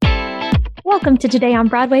Welcome to Today on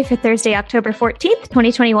Broadway for Thursday, October 14th,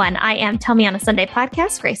 2021. I am Tell Me on a Sunday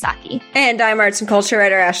podcast, Grace Aki. And I'm arts and culture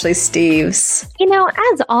writer Ashley Steves. You know,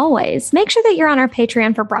 as always, make sure that you're on our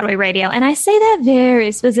Patreon for Broadway Radio. And I say that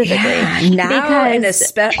very specifically. Yeah, now and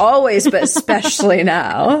always, but especially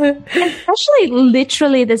now. Especially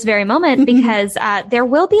literally this very moment, because there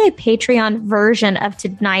will be a Patreon version of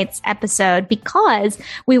tonight's episode, because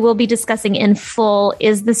we will be discussing in full,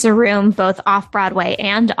 Is This a Room, both off Broadway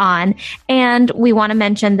and on. And we want to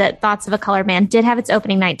mention that Thoughts of a Colored Man did have its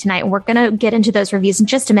opening night tonight, and we're going to get into those reviews in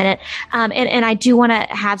just a minute. And I do want to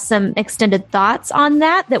have some extended thoughts on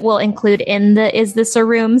that we'll include in the Is This a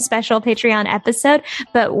Room special Patreon episode.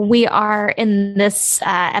 But we are in this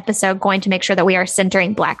episode going to make sure that we are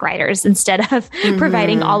centering Black writers instead of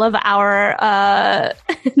providing all of our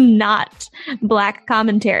not Black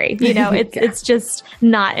commentary. You know, it's just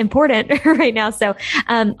not important right now. So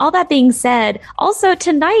all that being said, also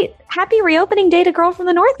tonight, happy reopening day to Girl from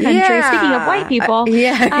the North Country. Yeah. Speaking of white people.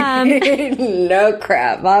 No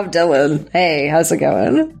crap. Bob Dylan. Hey, how's it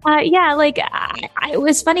going? It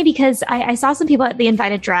was funny because I saw some people at the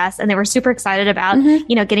invited dress and they were super excited about,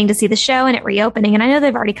 getting to see the show and it reopening. And I know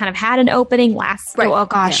they've already kind of had an opening like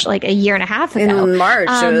a year and a half ago. In March.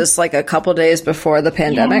 It was like a couple days before the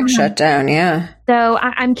pandemic shut down. Yeah. So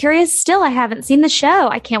I'm curious still. I haven't seen the show.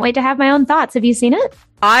 I can't wait to have my own thoughts. Have you seen it?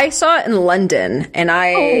 I saw it in London, and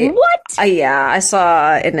I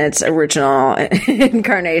saw it in its original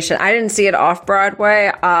incarnation. I didn't see it off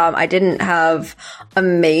Broadway. I didn't have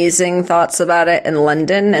amazing thoughts about it in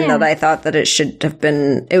London, and that I thought that it should have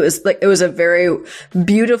been. It was a very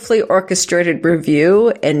beautifully orchestrated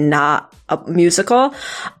review and not a musical.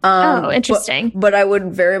 Interesting. But I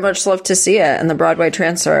would very much love to see it in the Broadway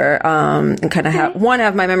transfer, and kind of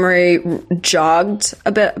have my memory jogged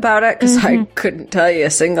a bit about it, because I couldn't tell you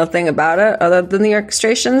a single thing about it other than the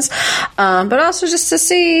orchestrations. But also just to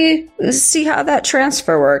see how that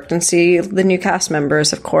transfer worked and see the new cast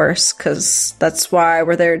members, of course, because that's why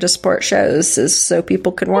we're there to support shows, is so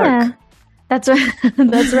people can work. Yeah. That's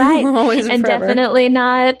right. Always and forever. Definitely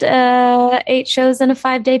not 8 shows in a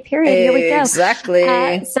 5-day period. Here we go.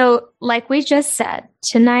 Exactly. So like we just said,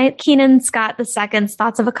 tonight, Keenan Scott II's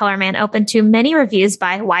Thoughts of a Colored Man opened to many reviews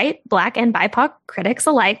by white, Black, and BIPOC critics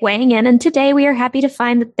alike weighing in. And today we are happy to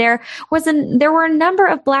find that there were a number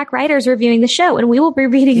of Black writers reviewing the show, and we will be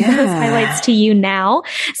reading those highlights to you now.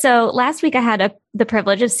 So last week I had the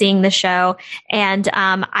privilege of seeing the show, and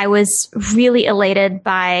I was really elated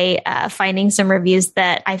by finding some reviews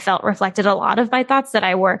that I felt reflected a lot of my thoughts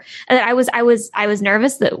I was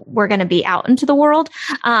nervous that we're going to be out into the world.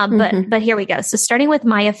 But here we go. So starting with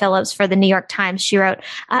Maya Phillips for the New York Times, she wrote,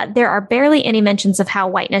 there are barely any mentions of how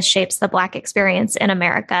whiteness shapes the Black experience in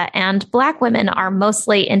America, and Black women are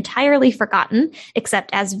mostly entirely forgotten, except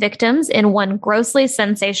as victims in one grossly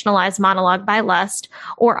sensationalized monologue by lust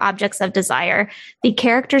or objects of desire. The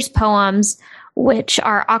characters' poems, which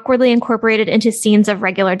are awkwardly incorporated into scenes of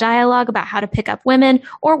regular dialogue about how to pick up women,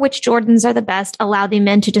 or which Jordans are the best, allow the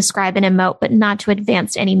men to describe and emote, but not to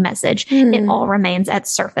advance any message. It all remains at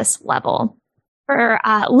surface level. For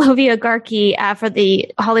Lovia Garkey for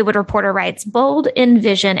the Hollywood Reporter writes, bold in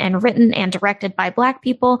vision and written and directed by Black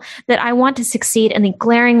people, that I want to succeed in the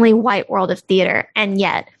glaringly white world of theater. And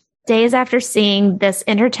yet, days after seeing this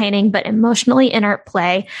entertaining but emotionally inert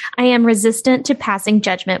play, I am resistant to passing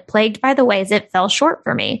judgment, plagued by the ways it fell short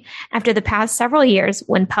for me. After the past several years,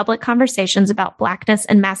 when public conversations about Blackness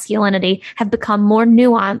and masculinity have become more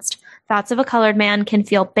nuanced, Thoughts of a Colored Man can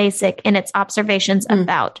feel basic in its observations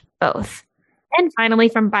about both. And finally,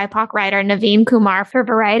 from BIPOC writer Naveen Kumar for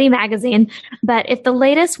Variety magazine, but if the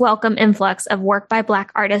latest welcome influx of work by Black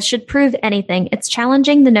artists should prove anything, it's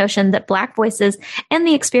challenging the notion that Black voices and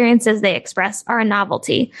the experiences they express are a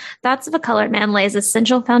novelty. Thoughts of a Colored Man lays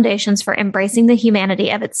essential foundations for embracing the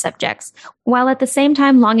humanity of its subjects, while at the same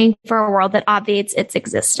time longing for a world that obviates its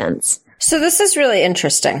existence. So this is really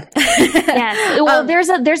interesting. Yes. Well, there's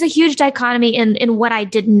a huge dichotomy in what I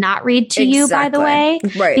did not read to you, by the way.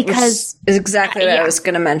 Right. Because is exactly what I was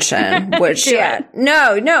going to mention, which,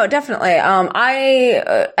 No, definitely.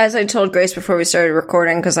 As I told Grace before we started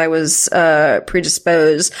recording, because I was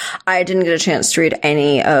predisposed, I didn't get a chance to read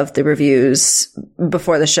any of the reviews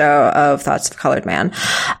before the show of Thoughts of a Colored Man.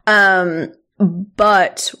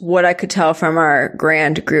 But what I could tell from our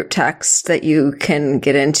grand group text that you can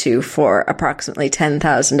get into for approximately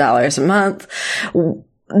 $10,000 a month,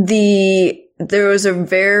 there was a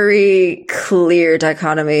very clear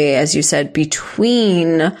dichotomy, as you said,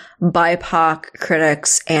 between BIPOC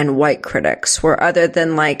critics and white critics, where other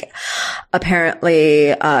than like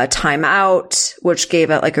apparently Time Out, which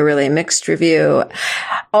gave it like a really mixed review,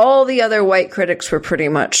 all the other white critics were pretty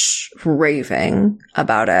much raving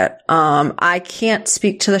about it. I can't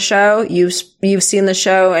speak to the show. You've seen the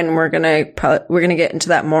show, and we're gonna get into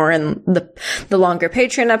that more in the longer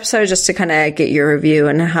Patreon episode, just to kind of get your review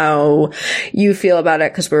and how you feel about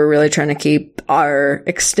it, because we're really trying to keep our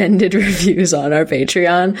extended reviews on our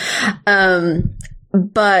Patreon.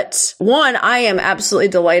 But one, I am absolutely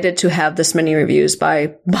delighted to have this many reviews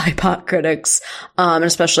by BIPOC critics, and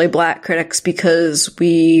especially Black critics, because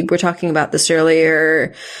we were talking about this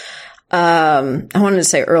earlier. I wanted to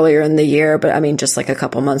say earlier in the year, but I mean, just like a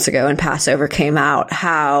couple months ago, and Passover came out,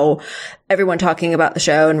 how everyone talking about the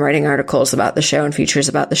show and writing articles about the show and features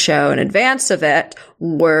about the show in advance of it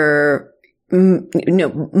were,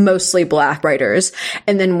 mostly Black writers.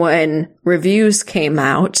 And then when reviews came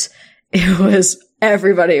out,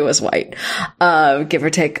 everybody was white, give or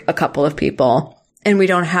take a couple of people. And we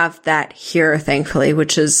don't have that here, thankfully,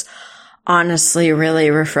 which is honestly really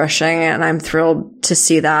refreshing. And I'm thrilled to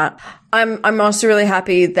see that. I'm also really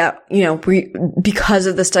happy that, because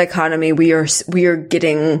of this dichotomy, we are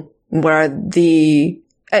getting what are the,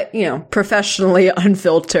 professionally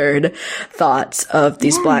unfiltered thoughts of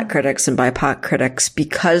these Black critics and BIPOC critics,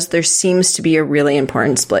 because there seems to be a really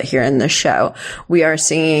important split here in this show. We are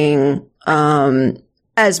seeing,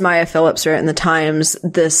 as Maya Phillips wrote in the Times,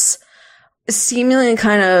 this seemingly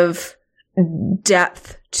kind of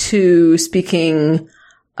depth to speaking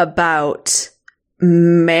about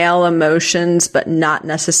male emotions, but not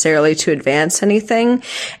necessarily to advance anything.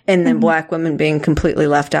 And then Black women being completely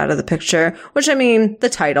left out of the picture, which, I mean, the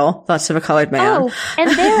title, Thoughts of a Colored Man. Oh,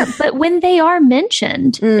 and but when they are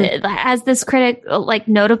mentioned, as this critic like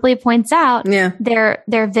notably points out, they're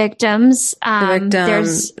victims.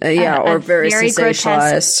 There's or very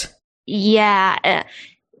sensationalized.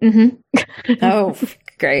 Oh,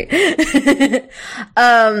 great.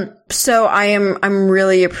 So I'm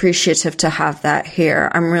really appreciative to have that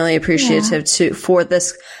here. I'm really appreciative for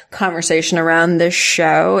this conversation around this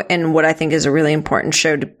show and what I think is a really important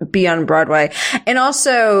show to be on Broadway. And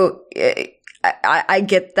also, I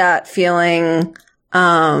get that feeling,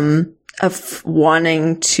 of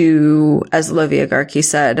wanting to, as Olivia Garkey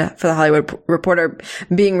said for the Hollywood Reporter,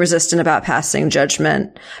 being resistant about passing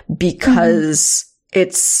judgment, because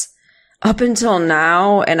it's, up until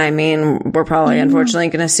now, and I mean, we're probably unfortunately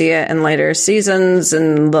going to see it in later seasons,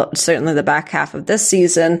 and certainly the back half of this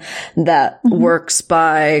season, that works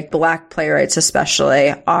by Black playwrights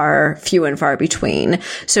especially are few and far between.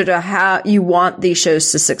 So you want these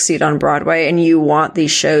shows to succeed on Broadway, and you want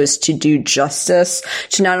these shows to do justice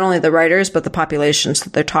to not only the writers, but the populations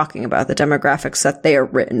that they're talking about, the demographics that they are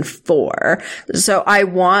written for. So I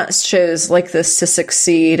want shows like this to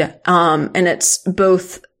succeed, and it's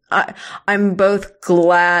both, I'm both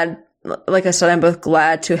glad, like I said, I'm both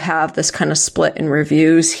glad to have this kind of split in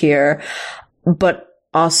reviews here, but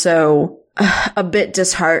also a bit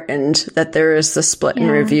disheartened that there is the split in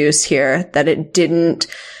reviews here, that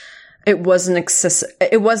it wasn't a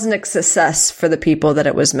success for the people that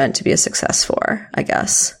it was meant to be a success for, I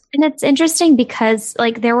guess. And it's interesting because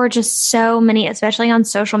like there were just so many, especially on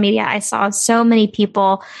social media, I saw so many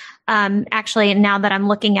people, actually, now that I'm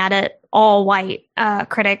looking at it, all white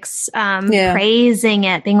critics praising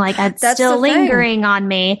it, being like, it's still lingering on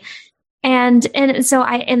me. And so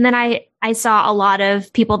I saw a lot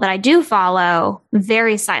of people that I do follow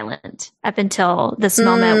very silent up until this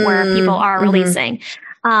moment where people are releasing.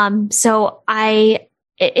 So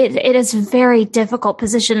it is a very difficult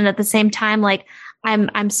position. And at the same time, like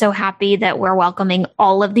I'm so happy that we're welcoming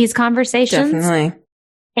all of these conversations. Definitely.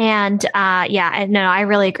 And, I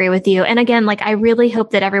really agree with you. And again, like, I really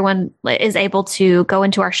hope that everyone is able to go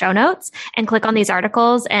into our show notes and click on these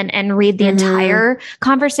articles and read the entire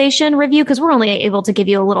conversation review, because we're only able to give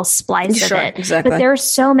you a little splice of it. Exactly. But there are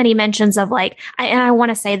so many mentions of like, I want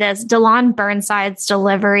to say this, Delon Burnside's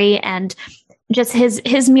delivery and just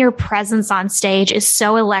his mere presence on stage is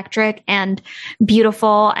so electric and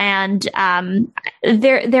beautiful. And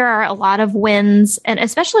there are a lot of wins, and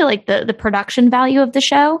especially like the production value of the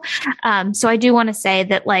show. So I do want to say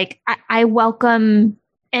that like I welcome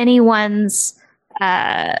anyone's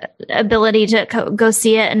ability to go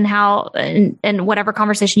see it and how and whatever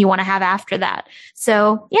conversation you want to have after that.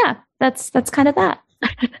 So yeah, that's kind of that.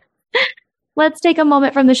 Let's take a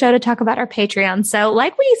moment from the show to talk about our Patreon. So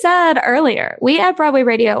like we said earlier, we at Broadway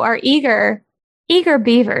Radio are eager eager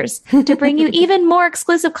beavers to bring you even more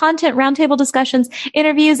exclusive content, roundtable discussions,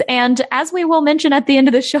 interviews, and as we will mention at the end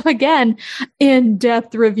of the show again,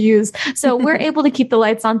 in-depth reviews. So we're able to keep the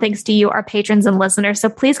lights on thanks to you, our patrons and listeners. So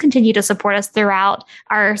please continue to support us throughout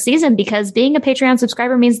our season, because being a Patreon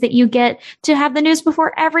subscriber means that you get to have the news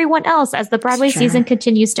before everyone else as the Broadway season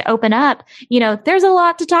continues to open up. You know, there's a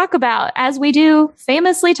lot to talk about, as we do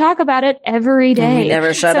famously talk about it every day. We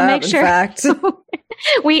never shut up, make sure, in fact.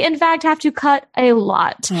 We, in fact, have to cut a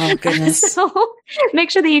lot. Oh, goodness. So make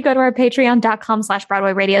sure that you go to our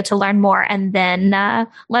patreon.com/Broadway Radio to learn more, and then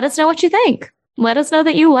let us know what you think. Let us know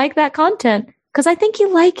that you like that content, because I think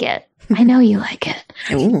you like it. I know you like it.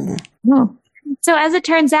 Ooh. Oh. So as it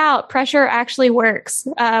turns out, pressure actually works.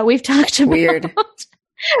 We've talked about...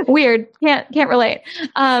 Weird. Can't relate.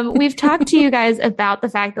 We've talked to you guys about the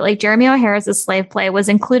fact that, like, Jeremy O'Hara's Slave Play was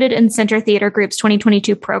included in Center Theater Group's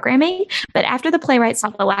 2022 programming, but after the playwright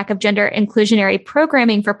saw the lack of gender inclusionary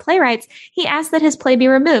programming for playwrights, he asked that his play be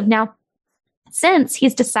removed. Now, since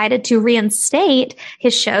he's decided to reinstate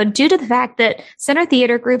his show due to the fact that Center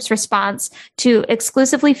Theater Group's response to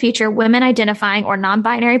exclusively feature women identifying or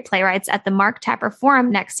non-binary playwrights at the Mark Tapper Forum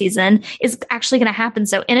next season is actually going to happen.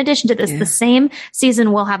 So in addition to this, the same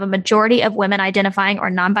season will have a majority of women identifying or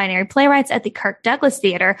non-binary playwrights at the Kirk Douglas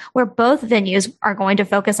Theater, where both venues are going to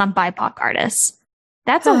focus on BIPOC artists.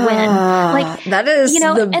 That's a win. Like, that is,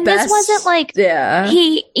 the and best. This wasn't like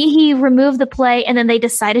he removed the play and then they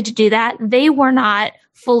decided to do that. They were not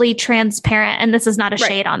fully transparent, and this is not a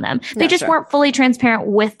shade on them. They just weren't fully transparent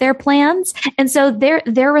with their plans. And so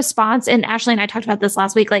their response, and Ashley and I talked about this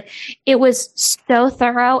last week, like, it was so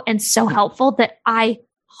thorough and so helpful that I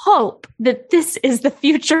hope that this is the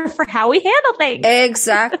future for how we handle things.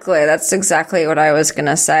 Exactly. That's exactly what I was going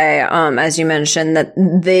to say. As you mentioned, that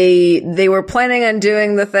they were planning on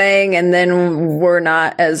doing the thing and then were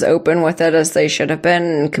not as open with it as they should have been,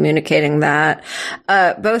 and communicating that,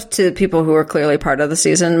 both to people who are clearly part of the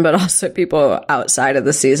season, but also people outside of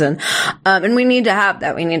the season. And we need to have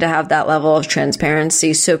that. We need to have that level of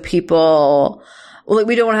transparency so people... Well,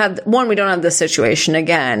 we don't have this situation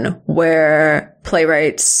again where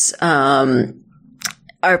playwrights are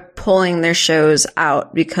pulling their shows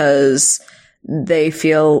out because they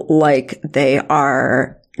feel like they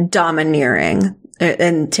are domineering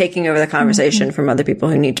and taking over the conversation from other people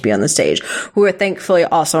who need to be on the stage, who are thankfully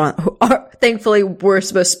thankfully were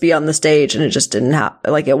supposed to be on the stage, and it just didn't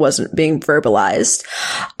happen. Like, it wasn't being verbalized.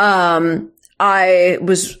 I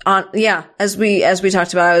was on, as we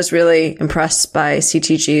talked about, I was really impressed by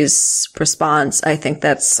CTG's response. I think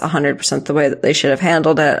that's 100% the way that they should have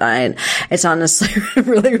handled it. It's honestly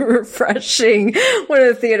really refreshing when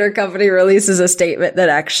a theater company releases a statement that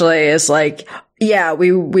actually is like, yeah,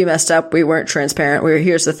 we messed up. We weren't transparent.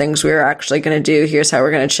 Here's the things we were actually going to do. Here's how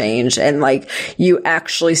we're going to change. And, like, you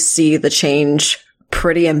actually see the change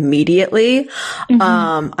pretty immediately.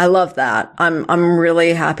 I love that. I'm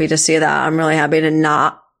really happy to see that. I'm really happy to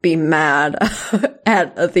not be mad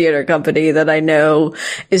at a theater company that I know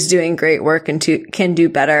is doing great work and can do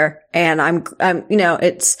better. And I'm,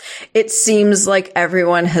 it seems like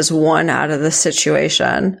everyone has won out of this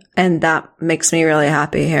situation, and that makes me really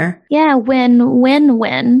happy here. Yeah. Win. When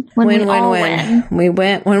we all win.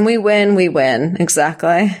 When we win, we win.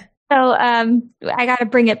 Exactly. So I got to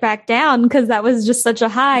bring it back down because that was just such a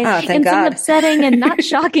high and some upsetting and not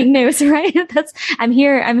shocking news, right? I'm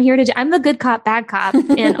the good cop, bad cop,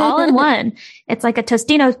 and all in one. It's like a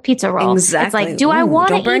Tostino's pizza roll. Exactly. It's like, do I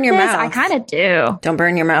want to eat burn your this? mouth. I kind of do. Don't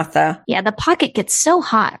burn your mouth, though. Yeah, the pocket gets so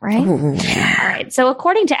hot, right? Ooh, yeah. All right. So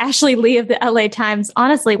according to Ashley Lee of the LA Times,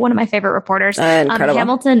 honestly, one of my favorite reporters, incredible.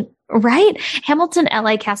 Hamilton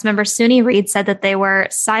LA cast member Suni Reed said that they were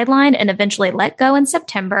sidelined and eventually let go in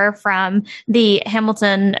September from the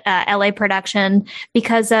Hamilton LA production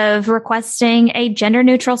because of requesting a gender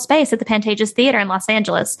neutral space at the Pantages Theater in Los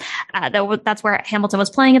Angeles. That's where Hamilton was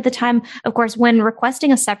playing at the time. Of course, when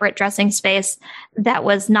requesting a separate dressing space that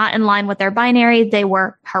was not in line with their binary, they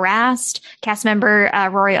were harassed. Cast member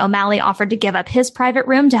Rory O'Malley offered to give up his private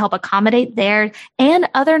room to help accommodate their and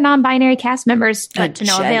other non-binary cast members, but to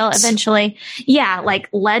no avail. Eventually, like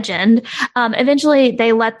legend. Eventually,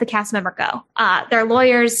 they let the cast member go. Their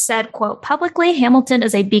lawyers said, quote, publicly, Hamilton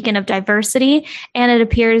is a beacon of diversity, and it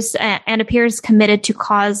appears committed to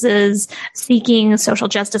causes seeking social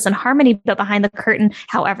justice and harmony. But behind the curtain,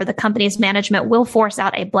 however, the company's management will force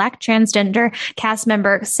out a Black transgender cast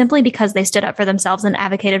member simply because they stood up for themselves and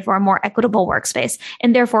advocated for a more equitable workspace,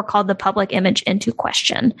 and therefore called the public image into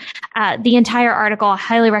question. The entire article, I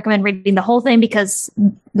highly recommend reading the whole thing because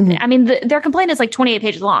I mean, their complaint is like 28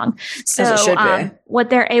 pages long. So As it should be. What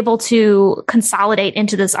they're able to consolidate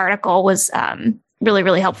into this article was really,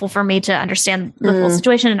 really helpful for me to understand the full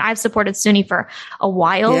situation. And I've supported SUNY for a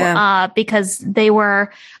while because they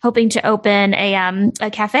were hoping to open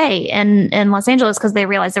a cafe in Los Angeles because they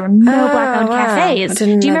realized there were no Black-owned cafes. Do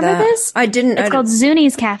you remember this? I didn't. It's called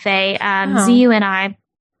Zuni's Cafe, ZUNI.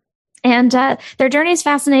 And their journey is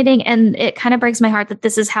fascinating, and it kind of breaks my heart that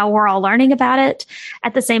this is how we're all learning about it.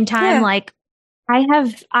 At the same time, like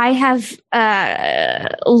I have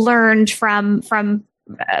learned from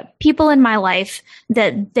people in my life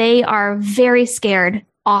that they are very scared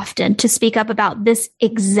often to speak up about this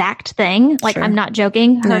exact thing. Like, I'm not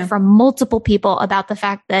joking. Heard from multiple people about the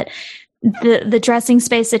fact that the dressing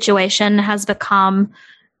space situation has become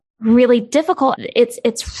really difficult.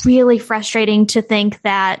 It's really frustrating to think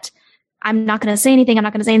that I'm not going to say anything. I'm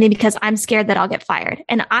not going to say anything because I'm scared that I'll get fired.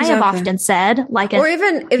 And I have often said, like, or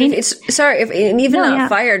even not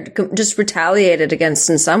fired, just retaliated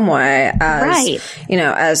against in some way, as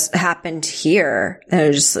as happened here.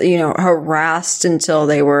 They're just harassed until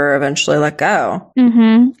they were eventually let go.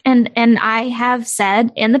 And I have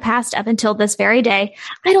said in the past, up until this very day,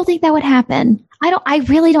 I don't think that would happen. I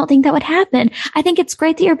really don't think that would happen. I think it's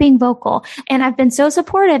great that you're being vocal, and I've been so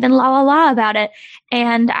supportive and about it.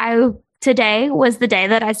 And today was the day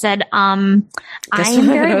that I said, I am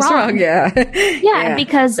very wrong. Yeah.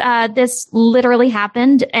 Because, this literally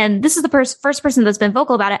happened. And this is the first person that's been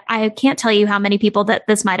vocal about it. I can't tell you how many people that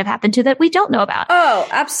this might have happened to that we don't know about. Oh,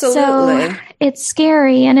 absolutely. So it's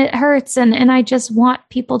scary and it hurts. And I just want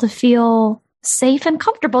people to feel safe and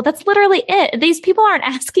comfortable. That's literally it. These people aren't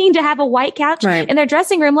asking to have a white couch in their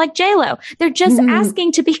dressing room like J-Lo. They're just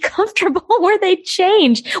asking to be comfortable where they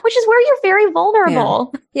change, which is where you're very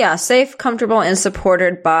vulnerable. Yeah, safe, comfortable, and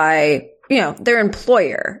supported by, their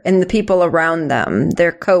employer and the people around them,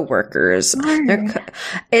 their coworkers.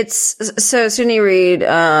 It's so SUNY Reed,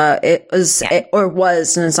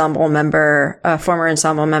 was an ensemble member, a former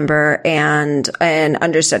ensemble member, and an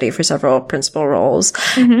understudy for several principal roles.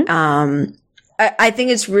 I think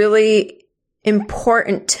it's really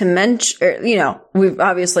important to mention, we've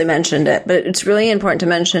obviously mentioned it, but it's really important to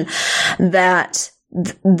mention that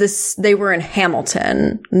they were in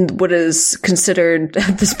Hamilton, what is considered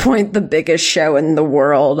at this point the biggest show in the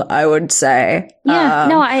world, I would say.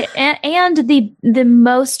 And the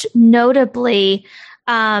most notably,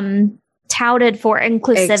 touted for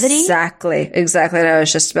inclusivity. Exactly what I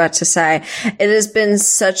was just about to say. It has been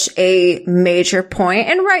such a major point,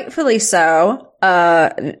 and rightfully so,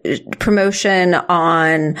 promotion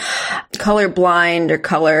on colorblind or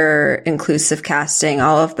color inclusive casting,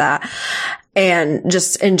 all of that. And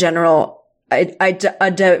just in general, a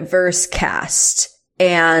diverse cast.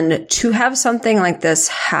 And to have something like this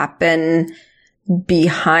happen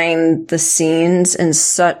behind the scenes in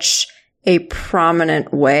such a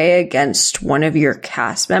prominent way against one of your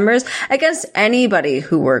cast members, against anybody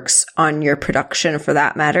who works on your production for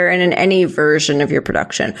that matter, and in any version of your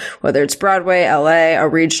production, whether it's Broadway, LA, a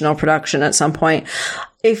regional production at some point.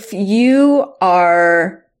 If you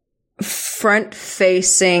are front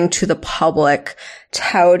facing to the public,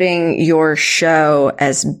 touting your show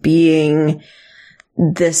as being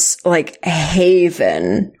this like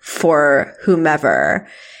haven for whomever,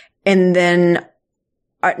 and then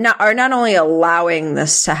are not only allowing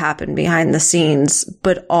this to happen behind the scenes,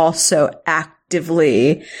 but also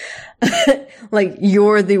actively, like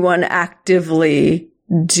you're the one actively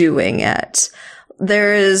doing it.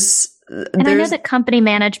 And I know that company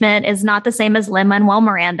management is not the same as Lin-Manuel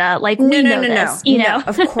Miranda. Like, we know this, No,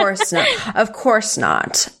 of course not. Of course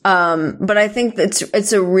not. But I think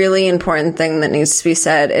it's a really important thing that needs to be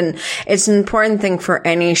said. And it's an important thing for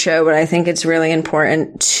any show, but I think it's really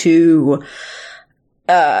important to,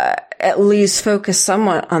 at least focus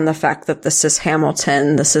somewhat on the fact that this is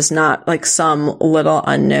Hamilton. This is not like some little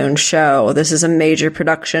unknown show. This is a major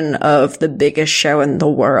production of the biggest show in the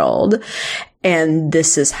world. And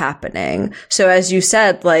this is happening. So as you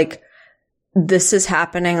said, like, this is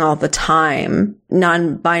happening all the time.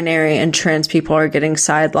 Non-binary and trans people are getting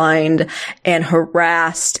sidelined and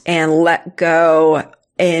harassed and let go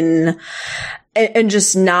and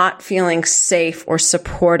just not feeling safe or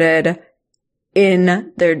supported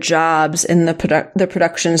in their jobs, in the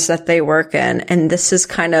productions that they work in. And this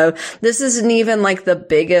isn't even like the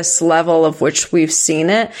biggest level of which we've seen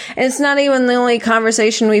it. And it's not even the only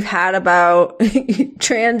conversation we've had about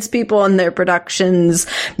trans people and their productions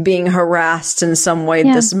being harassed in some way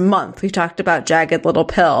this month. We talked about Jagged Little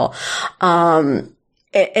Pill.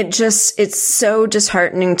 it's so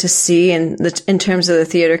disheartening to see in terms of the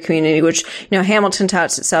theater community, which, Hamilton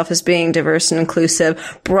touts itself as being diverse and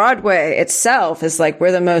inclusive. Broadway itself is like,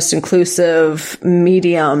 we're the most inclusive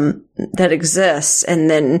medium that exists. And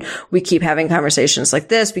then we keep having conversations like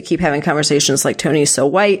this. We keep having conversations like Tony's so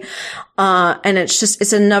white. And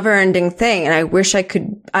it's a never ending thing. And I wish I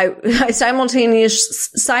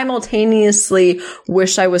simultaneously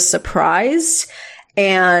wish I was surprised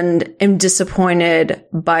and am disappointed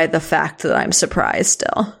by the fact that I'm surprised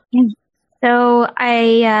still. So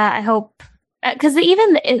I hope, because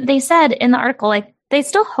even they said in the article, like, they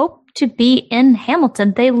still hope to be in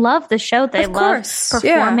Hamilton. They love the show. They love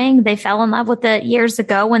performing. Yeah. They fell in love with it years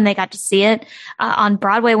ago when they got to see it on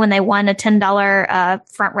Broadway when they won a $10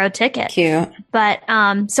 front row ticket. Cute. But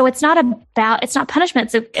so it's not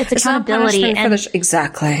punishment. It's accountability.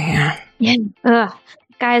 Exactly. Yeah. Ugh.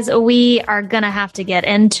 Guys, we are going to have to get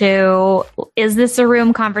into Is This a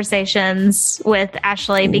Room conversations with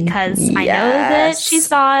Ashley, because I know that she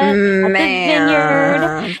saw it at the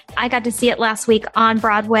Vineyard. I got to see it last week on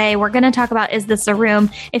Broadway. We're going to talk about Is This a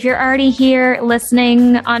Room. If you're already here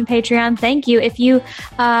listening on Patreon, thank you. If you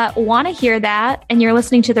want to hear that and you're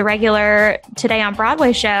listening to the regular Today on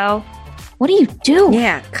Broadway show, what do you do?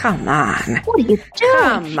 Yeah, come on. What are you doing?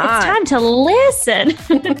 Come on. It's time to listen.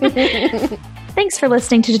 Thanks for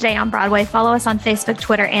listening to Today on Broadway. Follow us on Facebook,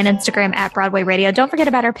 Twitter, and Instagram at Broadway Radio. Don't forget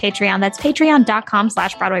about our Patreon. That's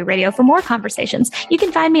patreon.com/Broadway Radio for more conversations. You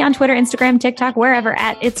can find me on Twitter, Instagram, TikTok, wherever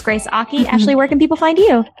at It's Grace Aki. Ashley, where can people find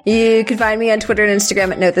you? You can find me on Twitter and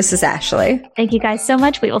Instagram at No, This Is Ashley. Thank you guys so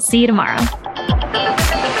much. We will see you tomorrow.